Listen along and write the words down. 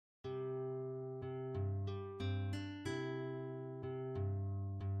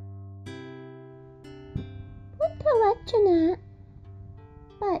วจนะ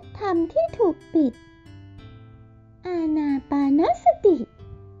เปิดธรรมที่ถูกปิดอานาปานสติ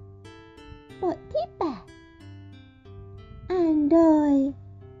บทที่ 8อ่านโดย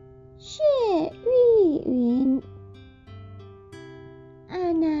เช่วี่หวินอา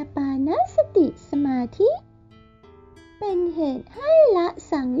นาปานสติสมาธิเป็นเหตุให้ละ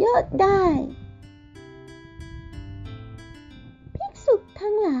สังโยชน์ได้ภิกษุ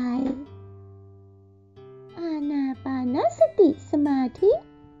ทั้งหลายอานาปานสติสมาธิ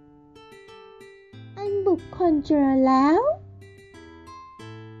อันบุคคลเจริญแล้ว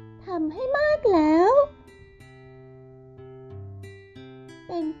ทำให้มากแล้วเ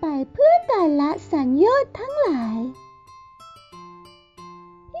ป็นไปเพื่อการละสังโยชน์ทั้งหลาย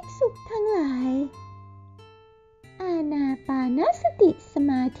ภิกษุทั้งหลายอานาปานสติส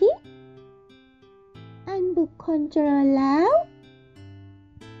มาธิอันบุคคลเจริญแล้ว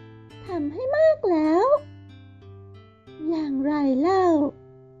ทำให้มากแล้วอย่างไรเล่า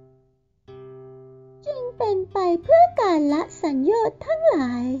จึงเป็นไปเพื่อการละสังโยชน์ทั้งหล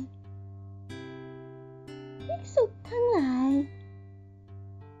ายภิกษุทั้งหลาย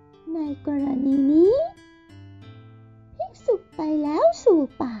ในกรณีนี้ภิกษุไปแล้วสู่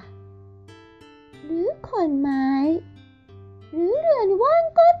ป่าหรือขอนไม้หรือเรือนว่าง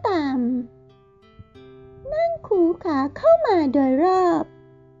ก็ตามนั่งคูขาเข้ามาโดยรอบ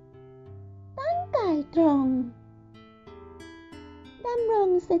ตั้งกายตรงดำรง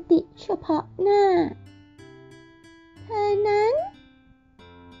สติเฉพาะหน้าเธอนั้น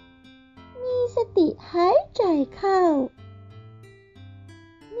มีสติหายใจเข้า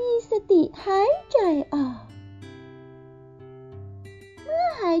มีสติหายใจออกเมื่อ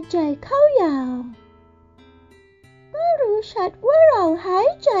หายใจเข้ายาวก็รู้ชัดว่าเราหาย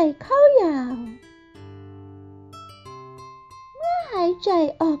ใจเข้ายาวเมื่อหายใจ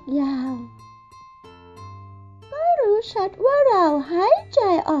ออกยาวก็รู้ชัดว่าเราหายใจ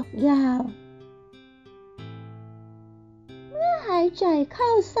ออกยาวเมื่อหายใจเข้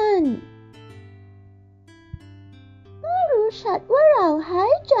าสั้นก็รู้ชัดว่าเราหา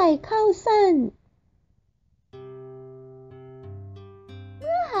ยใจเข้าสั้นเ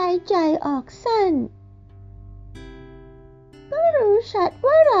มื่อหายใจออกสั้นก็รู้ชัด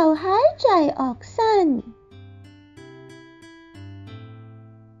ว่าเราหายใจออกสั้น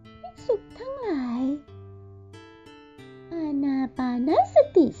ภิกษุทั้งหลายอานาปานส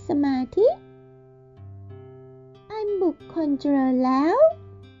ติสมาธิอันบุคคลเจริญแล้ว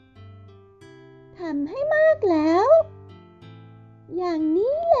ทำให้มากแล้วอย่าง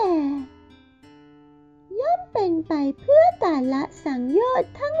นี้แหละย่อมเป็นไปเพื่อการละสังโยช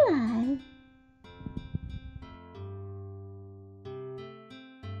น์ทั้งหลาย